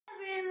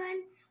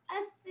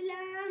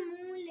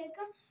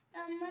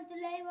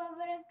warahmatullahi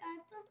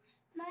wabarakatuh.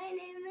 My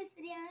name is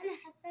Riyan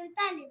Hassan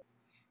Talib.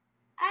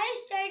 I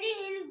study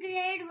in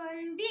grade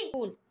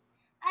 1B.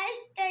 I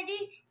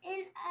study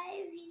in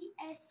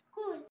IVS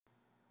school.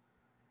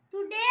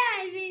 Today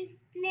I will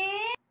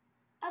explain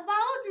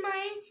about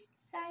my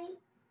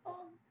science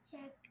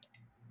project.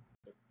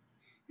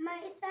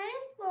 My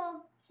science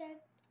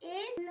project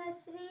is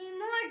nursery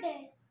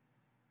model.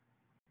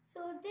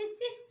 So this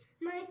is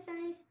my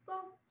science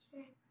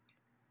project.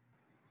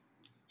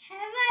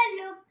 Have a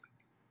look.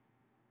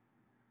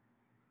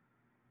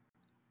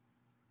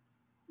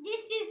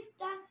 This is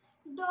the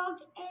dog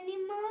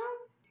animal.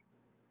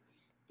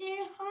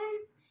 Their home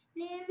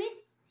name is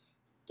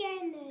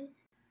Kennel.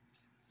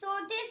 So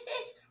this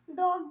is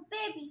dog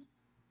baby.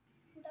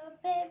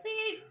 The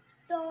baby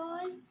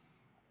doll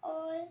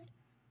or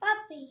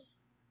puppy.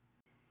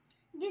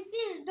 This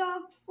is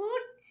dog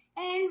food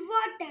and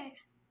water.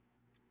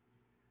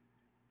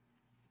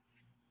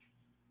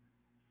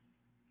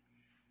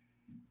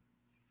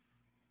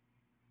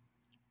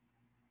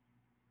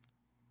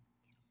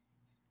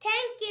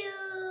 Thank you.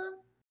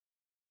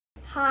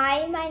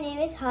 Hi, my name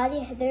is Hadi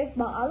Heather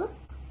Iqbal.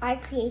 I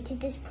created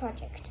this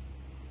project.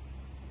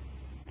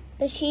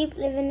 The sheep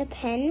live in a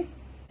pen.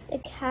 The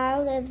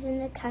cow lives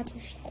in a cattle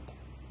shed.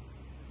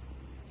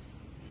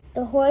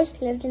 The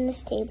horse lives in a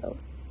stable.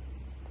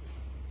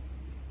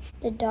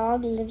 The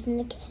dog lives in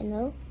a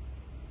kennel.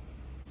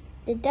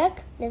 The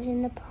duck lives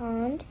in a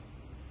pond.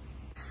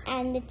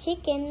 And the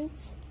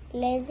chickens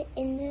live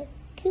in the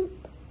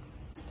coop.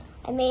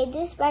 I made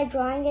this by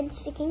drawing and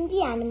sticking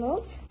the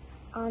animals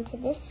onto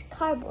this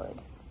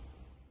cardboard.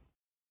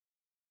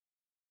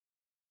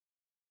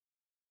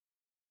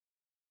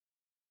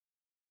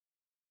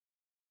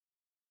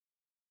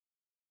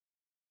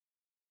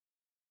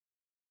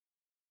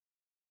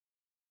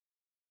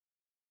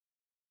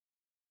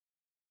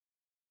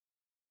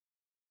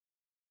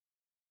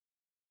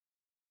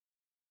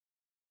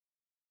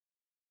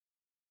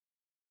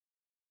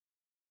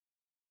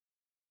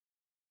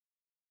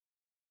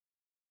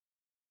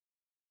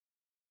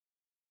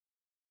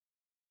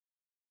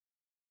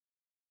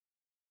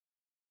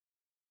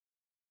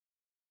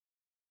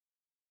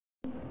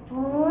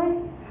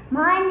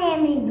 My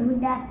name is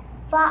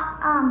Hudafa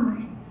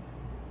Ahmad.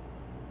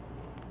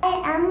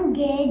 I am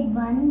grade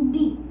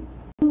 1B.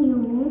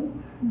 New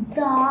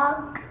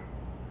dog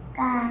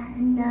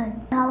kennel.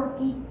 How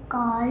it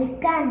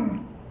called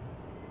kennel.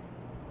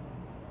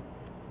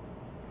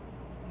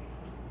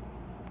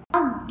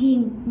 Dog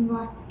drink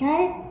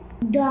water.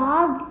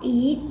 Dog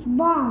eats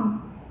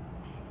bone.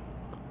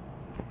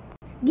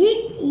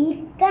 Git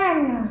eat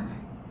kennel.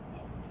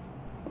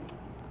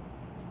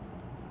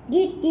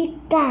 Git eat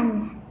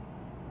kennel.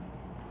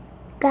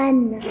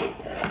 Kennel.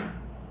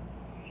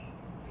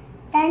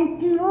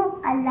 Thank you,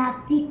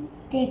 Allah.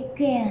 Take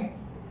care.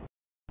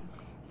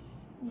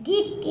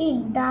 Git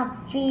eat the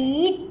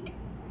feet.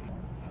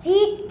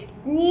 Feet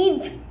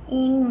live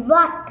in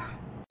water.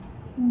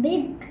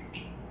 Big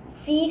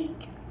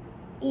feet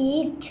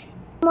eat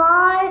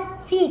small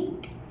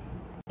feet.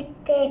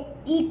 Take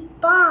the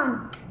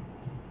pond.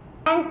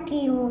 Thank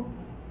you.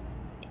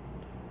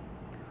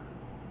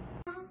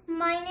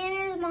 My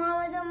name is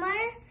Muhammad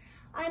Umar.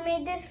 I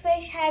made this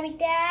fish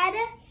habitat.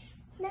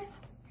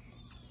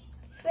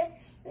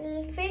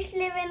 Fish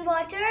live in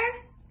water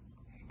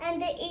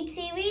and they eat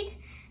seaweeds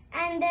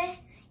and they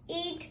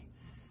eat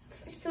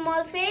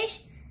small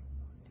fish.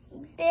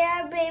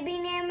 Their baby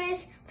name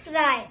is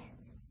Fry.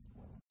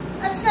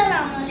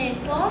 Assalamu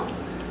alaikum.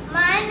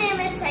 My name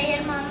is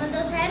Sayyid Muhammad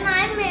Hussain.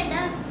 I made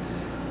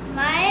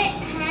my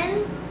hen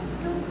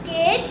to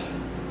cage.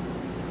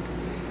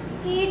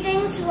 He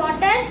drinks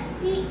water.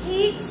 He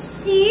eats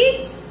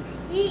seeds.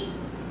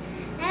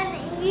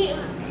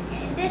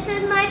 This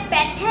is my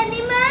pet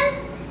animal.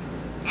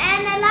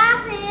 And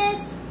Allah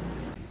Hafiz.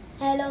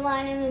 Hello,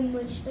 my name is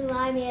Mushfiq.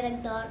 I made a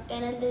dog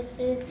kennel. This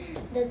is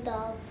the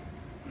dog's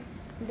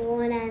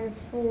bone and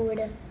food.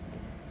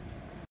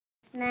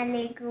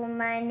 Assalamualaikum.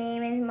 My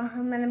name is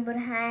Muhammad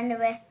Burhan.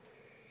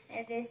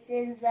 This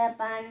is the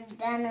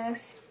panda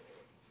nurse.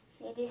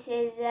 This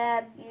is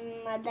a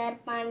mother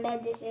panda.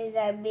 This is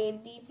a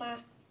baby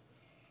panda.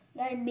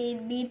 The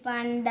baby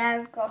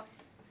panda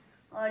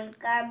called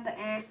cub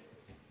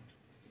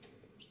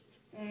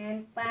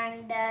and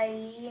panda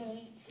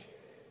eats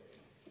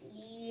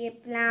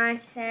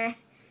plants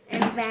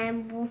and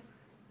bamboo.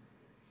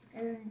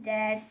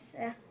 That's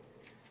the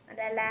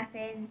laugh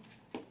is.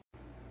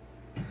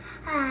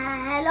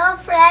 Hello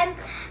friends,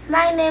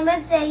 my name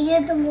is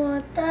Sayyid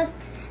Motas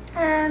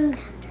and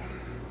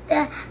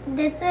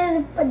this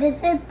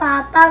is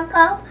Papa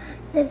cow,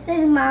 this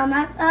is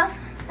Mama cow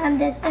and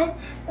this is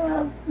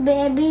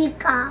baby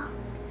cow.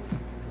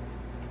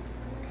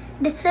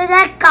 This is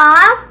a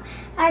calf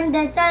and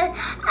this is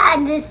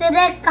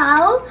a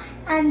cow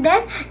and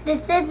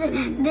this is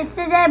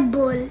a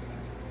bull.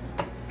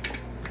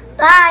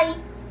 Bye.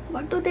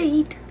 What do they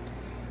eat?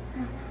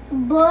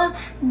 Bull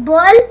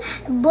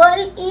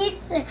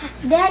eats,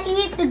 they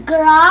eat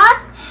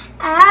grass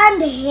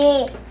and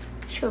hay.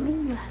 Show me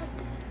you have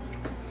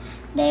that.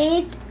 They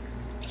eat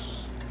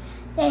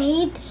they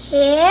eat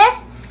hay,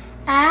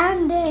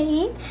 and they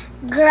eat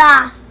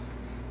grass.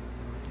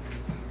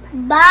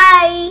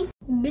 Bye.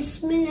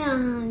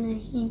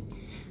 Bismillahirrahmanirrahim.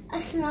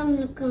 Assalamu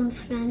alaikum,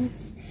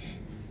 friends.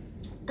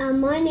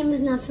 My name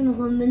is Nafi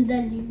Muhammad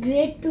Ali,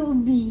 grade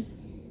 2B.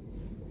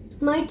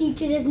 My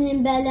teacher is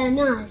named Bella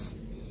Nas.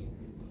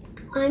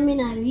 I'm in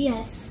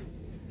IVS.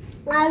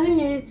 I will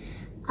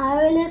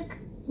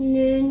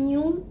learn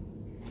you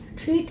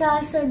 3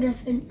 types of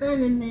different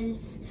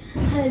animals: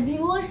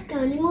 herbivores,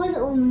 carnivores,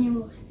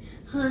 omnivores.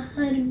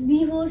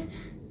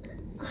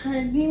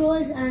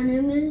 Herbivores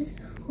animals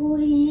who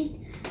eat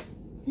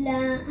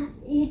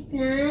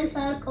plants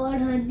are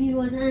called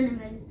herbivores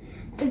animals.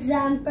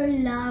 Example: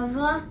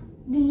 larva,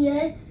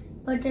 deer,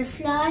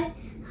 butterfly,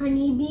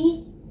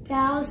 honeybee,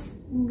 cows,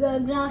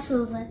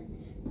 grasshopper.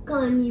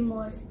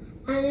 Carnivores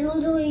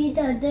animals who eat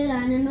other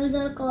animals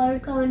are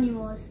called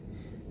carnivores.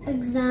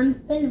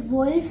 Example: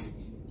 wolf,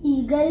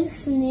 eagle,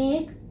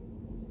 snake,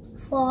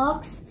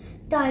 fox,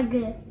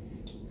 tiger.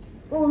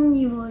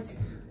 Omnivores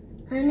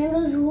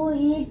animals who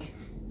eat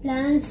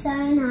plants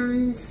and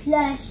animals'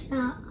 flesh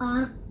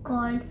are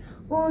called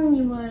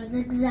omnivores.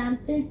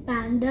 Example: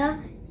 panda,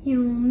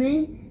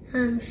 human,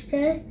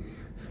 hamster,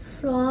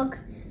 frog,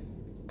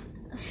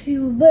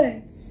 few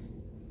birds.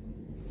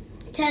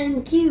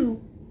 Thank you.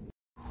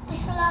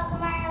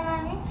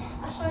 Bismillahirrahmanirrahim.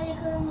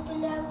 Assalamualaikum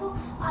warahmatullahi wabarakatuh.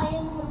 I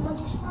am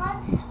Muhammad Usman.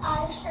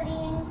 I study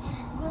in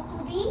grade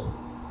 2B.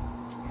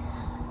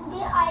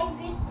 Today I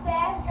will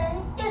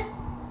present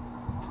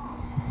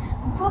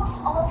groups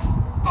of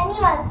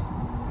animals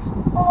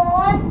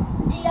on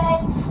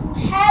their food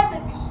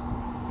habits.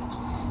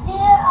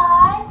 There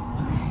are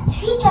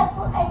 3 types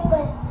of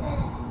animals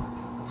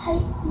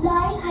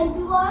like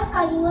herbivores,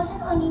 carnivores,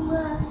 and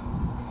omnivores.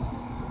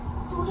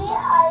 Today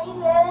I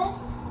will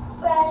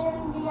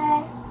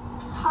present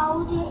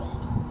how they eat.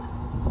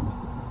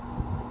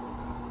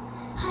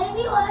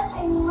 Herbivore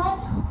animals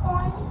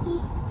only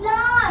eat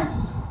plants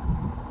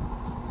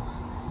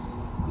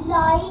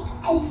like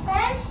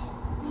elephants,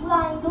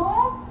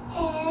 rhino,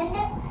 and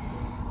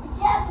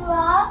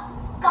zebra,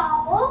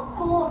 cow,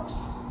 goats,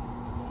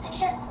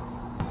 etc.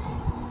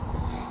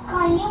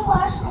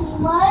 Carnivorous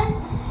animals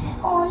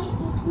only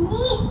eat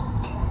meat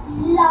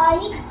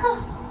like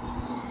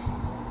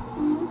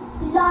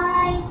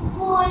lion,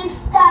 wolf,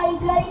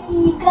 tiger,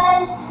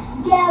 eagle,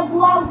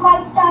 jaguar,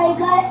 white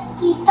tiger,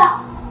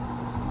 cheetah.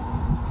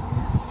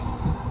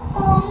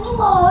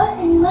 Omnivorous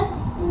animals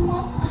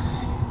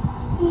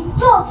eat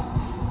both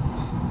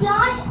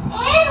plants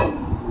and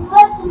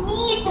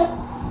meat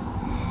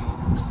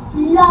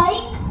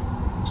like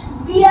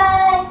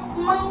bear,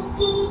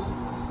 monkey,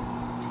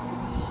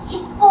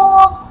 hippo,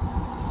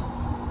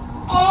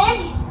 and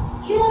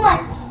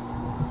humans.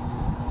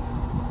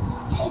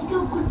 Thank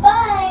you.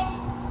 Goodbye.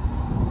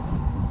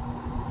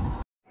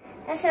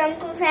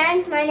 Assalamualaikum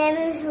friends, my name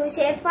is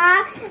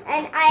Husefa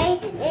and I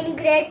in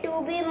grade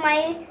 2B.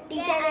 My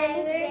teacher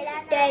name is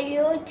Bella. Tell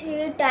you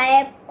 3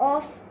 types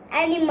of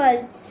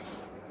animals.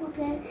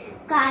 Okay.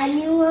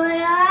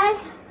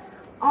 Carnivorous,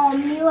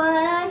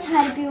 omnivorous,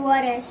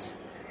 herbivorous.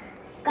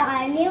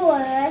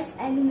 Carnivorous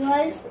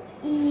animals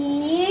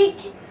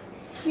eat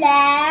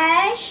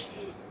flesh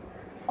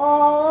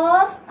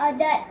of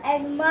other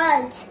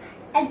animals.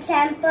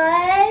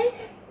 Example: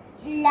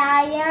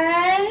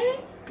 lion,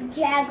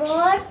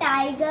 jaguar,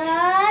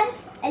 tiger,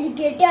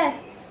 alligator.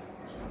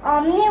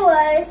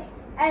 Omnivorous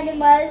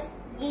animals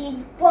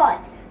eat both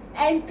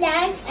and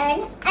plants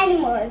and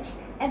animals.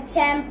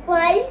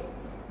 Example: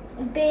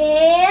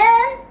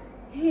 bear,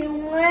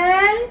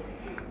 human,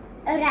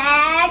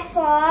 rat,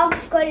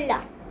 fox, gorilla.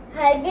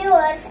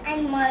 Herbivorous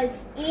animals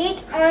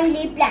eat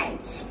only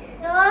plants.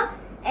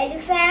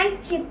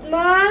 Elephant,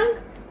 chipmunk,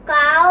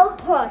 cow,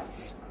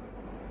 horse.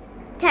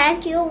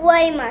 Thank you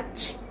very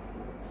much.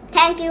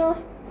 Thank you.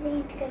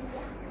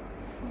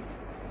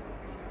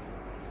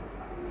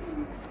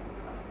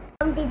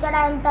 I'm teacher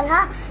I am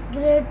Talha,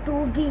 grade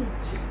 2B.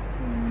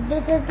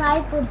 This is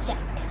my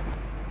project.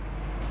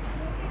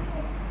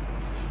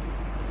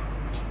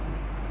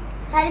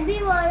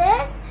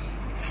 Herbivorous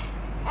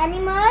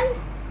animal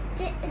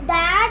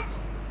that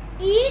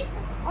eat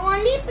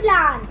only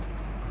plants: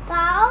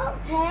 cow,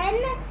 hen,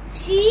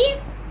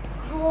 sheep,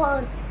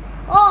 horse,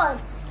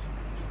 oats.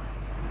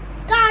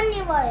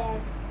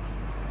 Carnivorous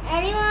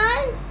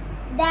animal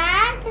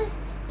that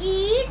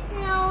eat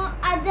no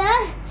other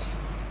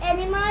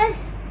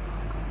animals: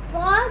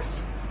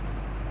 fox,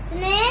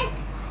 snake,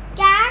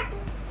 cat,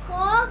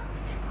 fox,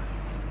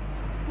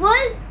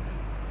 wolf,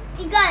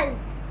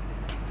 eagles.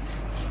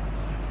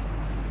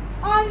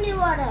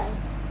 Omnivorous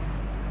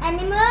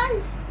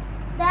animal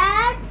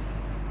that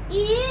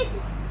eat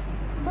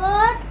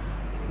both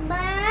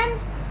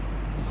plants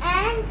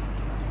and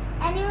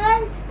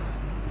animals: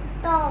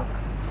 dog,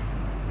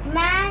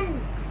 man,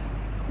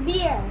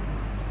 bear.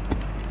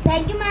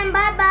 Thank you, ma'am.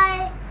 Bye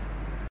bye.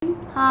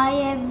 Hi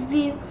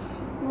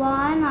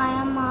everyone,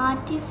 I am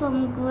Aarti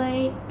from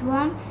grade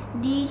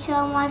 1. These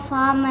are my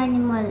farm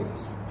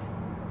animals.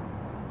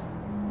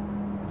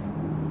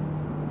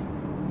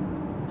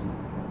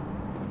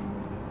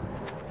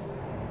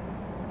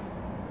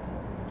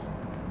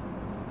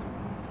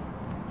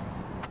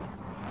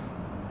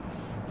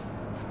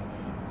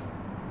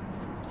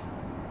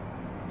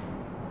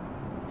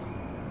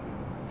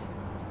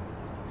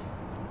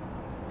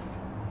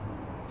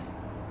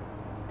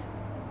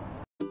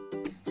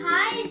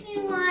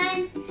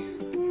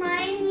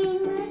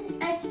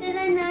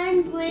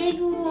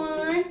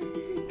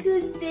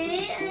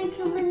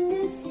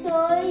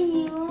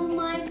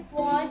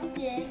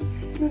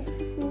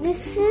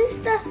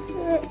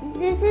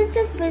 This is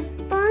the fish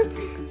pond.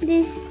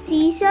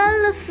 These are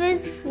the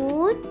fish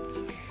foods.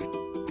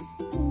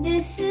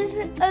 This is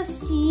a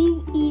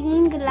sea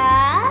eating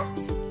glass,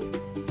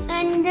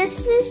 and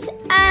this is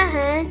a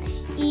hen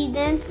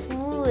eating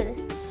food.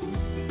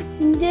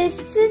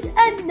 This is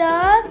a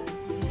dog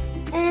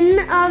in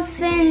a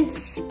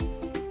fence.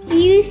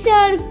 These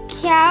are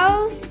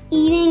cows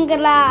eating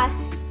grass.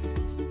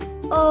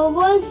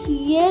 Over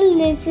here,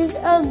 this is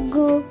a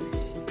goat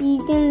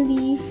eating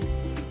leaf.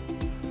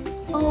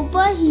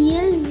 Over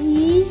here,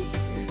 these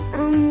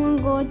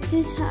goats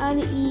are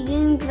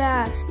eating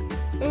grass.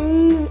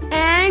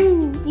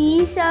 And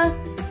these are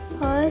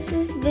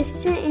horses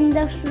resting in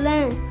the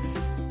fence.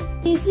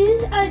 This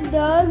is a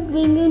dog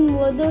drinking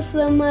water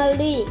from a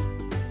lake.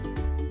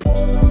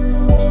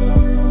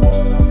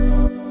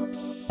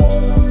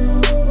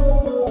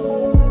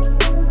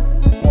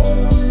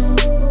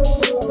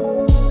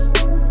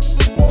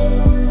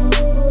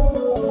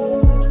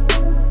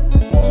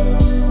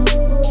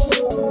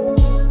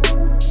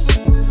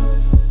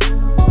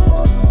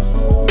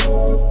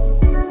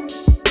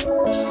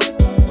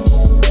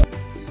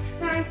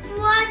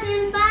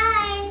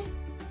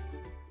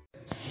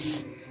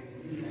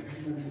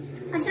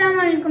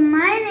 Assalamualaikum.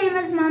 My name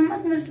is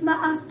Muhammad Mustafa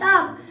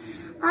Aftab.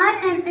 I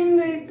am in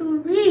grade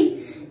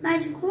 2B. My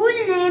school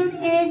name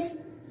is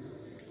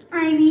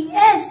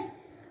IVS.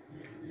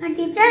 My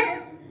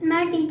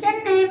teacher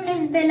name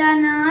is Bella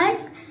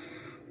Naz.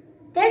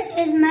 This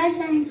is my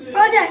science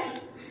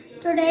project.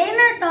 Today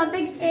my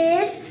topic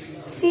is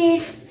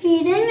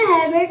feeding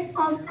habit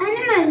of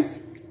animals.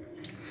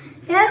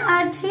 There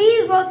are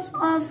 3 groups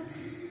of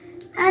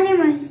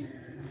animals: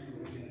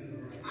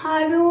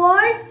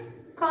 herbivores,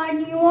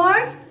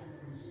 carnivores,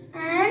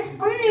 and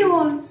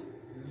omnivores.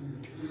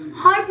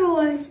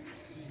 Herbivores.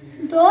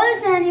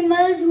 Those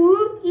animals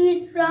who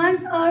eat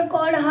plants are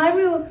called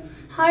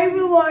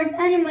herbivore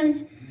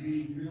animals.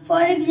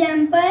 For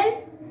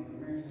example,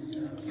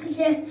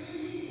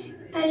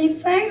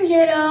 elephant,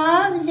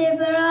 giraffe,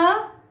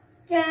 zebra,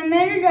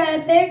 camel,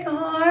 rabbit,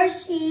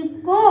 horse,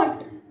 sheep,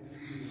 goat.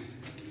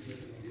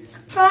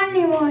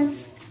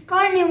 Carnivores.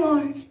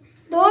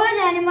 Those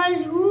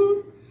animals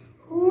who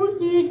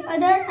eat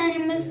other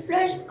animals'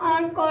 flesh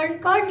are called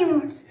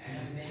carnivores,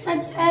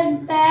 such as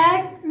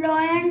bat,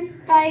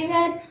 lion,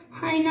 tiger,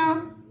 hyena,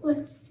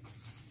 wolf.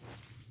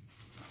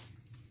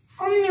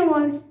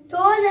 Omnivores.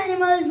 Those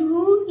animals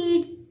who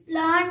eat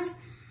plants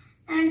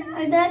and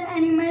other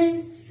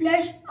animals'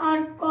 flesh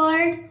are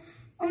called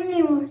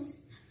omnivores,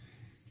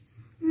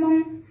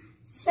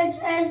 such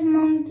as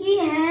monkey,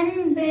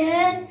 hen,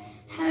 bear,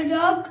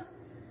 hedgehog,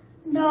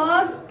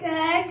 dog,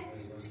 cat,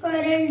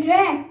 squirrel,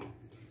 rat.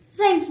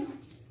 Thank you.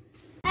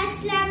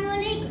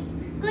 Assalamualaikum.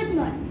 Good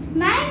morning.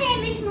 My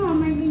name is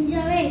Muhammad bin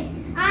Javed.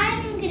 I am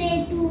in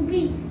grade 2B.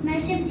 My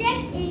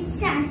subject is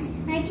science.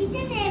 My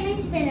teacher name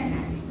is Bella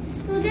Naz.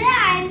 Today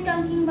I am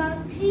talking about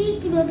 3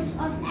 groups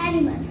of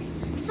animals.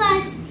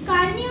 First,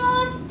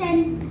 carnivores, then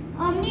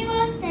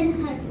omnivores, then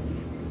herbivores.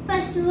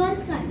 First of all,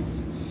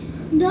 carnivores.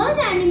 Those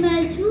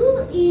animals who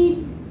eat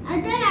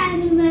other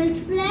animals'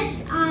 flesh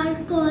are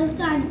called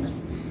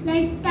carnivores,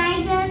 like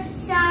tiger,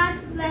 shark,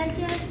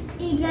 vulture,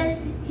 eagle,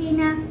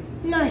 hyena,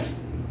 lion.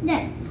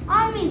 Then,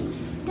 omnivores.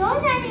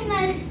 Those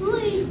animals who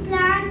eat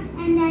plants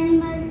and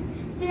animals'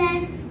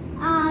 flesh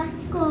are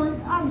called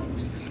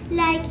omnivores,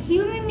 like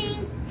human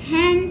being,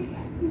 hen,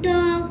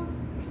 dog,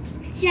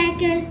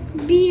 jackal,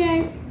 bear,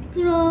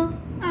 crow,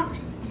 ox.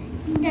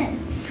 Then,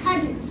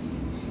 herbivores.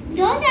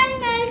 Those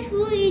animals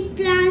who eat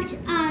plants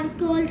are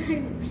called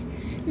herbivores,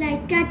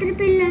 like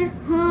caterpillar,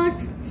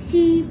 horse,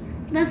 sheep,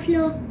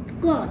 buffalo,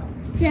 goat,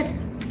 zebra.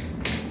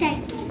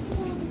 Thank you.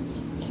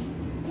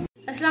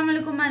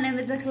 Assalamualaikum. My name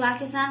is Akhlaq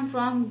Hassan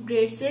from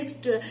grade 6.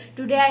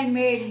 Today I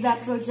made the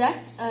project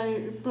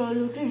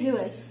polluted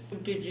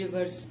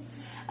rivers.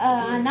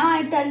 Now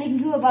I'm telling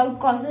you about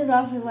causes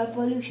of river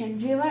pollution.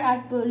 Rivers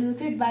are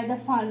polluted by the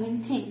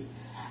following things: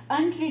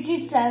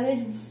 untreated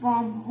sewage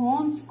from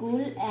home,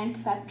 school, and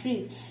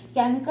factories;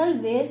 chemical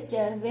waste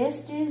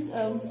is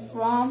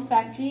from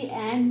factory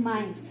and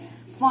mines;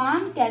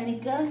 farm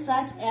chemicals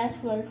such as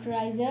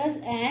fertilizers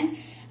and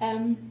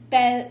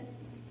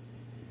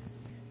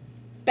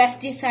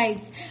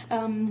pesticides;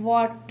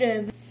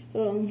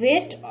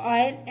 waste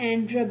oil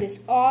and rubbish.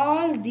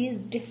 All these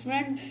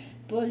different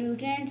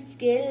pollutants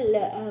kill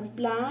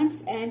plants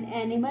and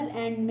animals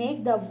and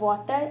make the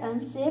water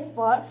unsafe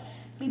for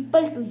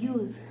people to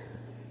use.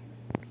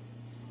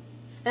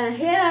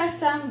 Here are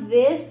some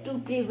ways to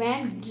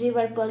prevent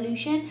river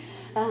pollution.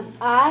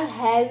 Are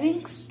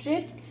having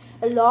strict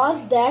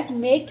laws that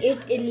make it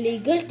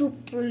illegal to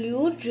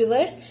pollute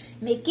rivers,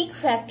 making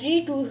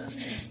factory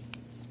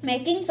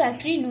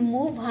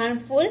remove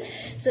harmful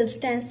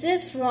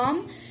substances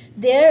from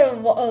their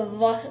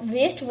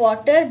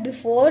wastewater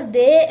before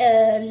they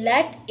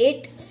let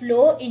it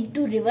flow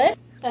into river,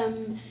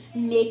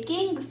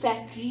 making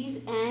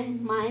factories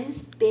and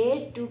mines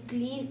pay to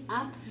clean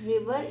up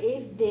river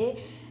if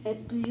they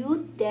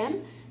pollute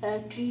them,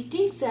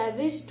 treating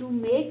sewage to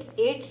make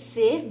it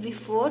safe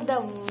before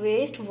the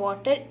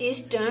wastewater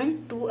is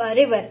turned to a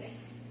river.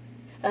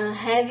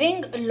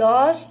 Having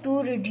laws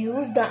to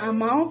reduce the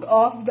amount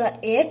of the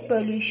air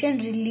pollution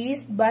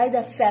released by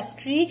the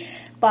factory,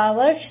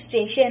 power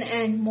station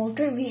and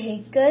motor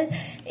vehicle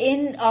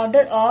in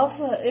order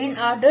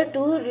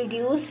to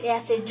reduce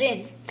acid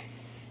rain.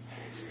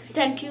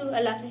 Thank you.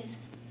 Allah Hafiz.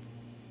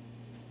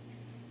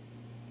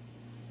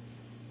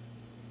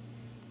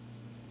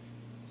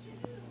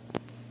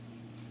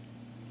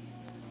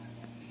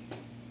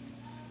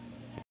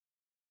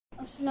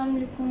 Assalamu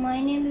alaikum.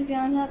 My name is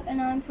Ryan Haq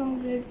and I am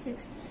from grade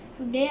 6.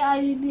 Today I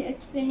will be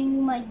explaining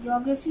you my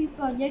geography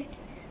project,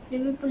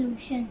 river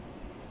pollution.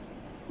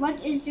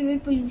 What is river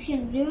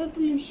pollution? River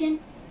pollution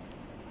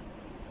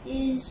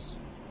is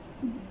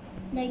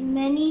like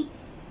many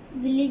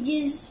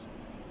villages,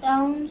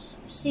 towns,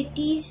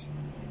 cities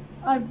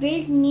are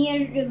built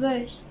near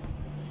rivers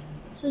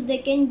so they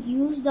can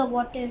use the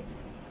water.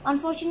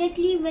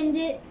 Unfortunately, when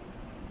they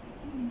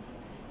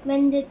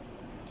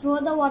throw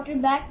the water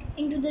back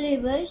into the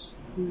rivers,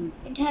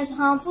 it has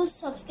harmful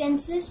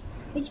substances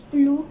which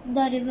pollute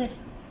the river.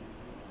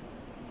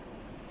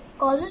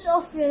 Causes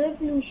of river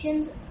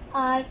pollution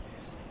are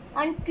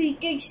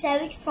untreated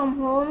sewage from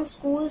homes,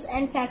 schools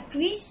and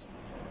factories.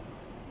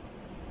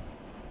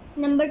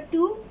 Number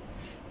two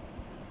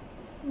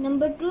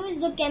is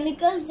the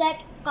chemicals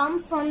that come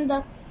from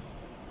the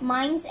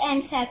mines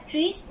and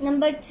factories.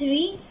 Number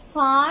 3,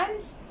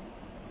 farms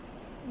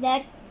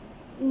that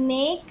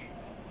make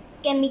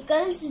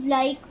chemicals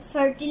like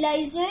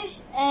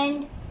fertilizers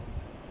and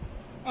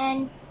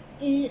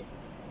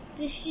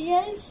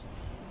pesticides.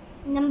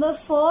 Number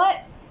 4,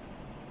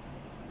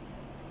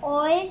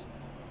 oil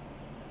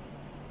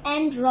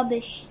and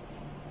rubbish.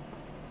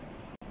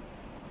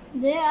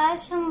 There are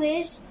some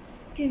ways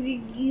to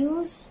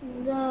reduce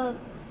the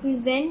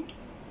prevent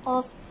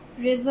of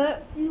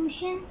river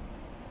pollution.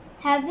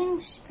 Having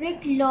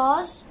strict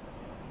laws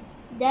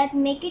that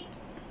make it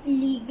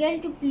illegal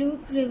to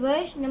pollute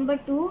rivers. Number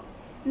 2,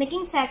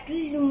 making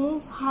factories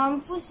remove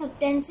harmful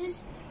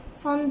substances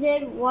from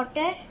their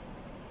water,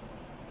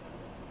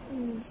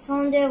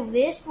 from their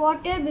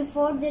wastewater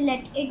before they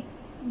let it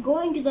go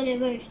into the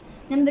rivers.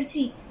 Number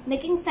 3,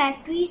 making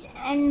factories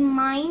and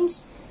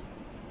mines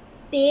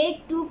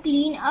pay to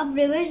clean up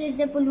rivers if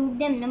they pollute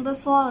them. Number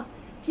 4,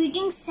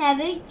 treating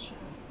sewage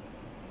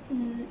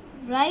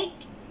right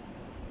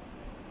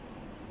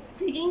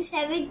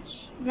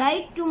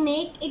to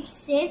make it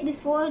safe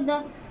before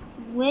the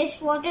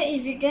wastewater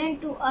is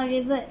returned to a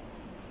river.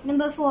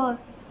 Number 4,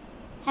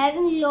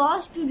 having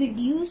laws to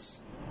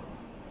reduce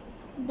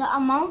the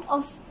amount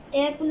of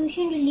air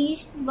pollution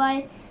released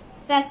by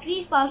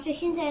factories, power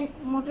stations and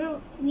motor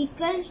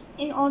vehicles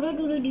in order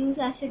to reduce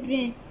acid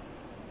rain.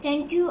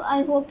 Thank you.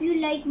 I hope you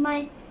like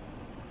my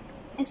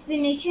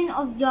explanation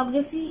of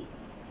geography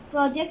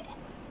project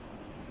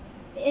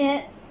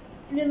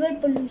river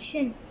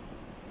pollution.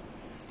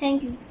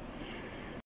 Thank you.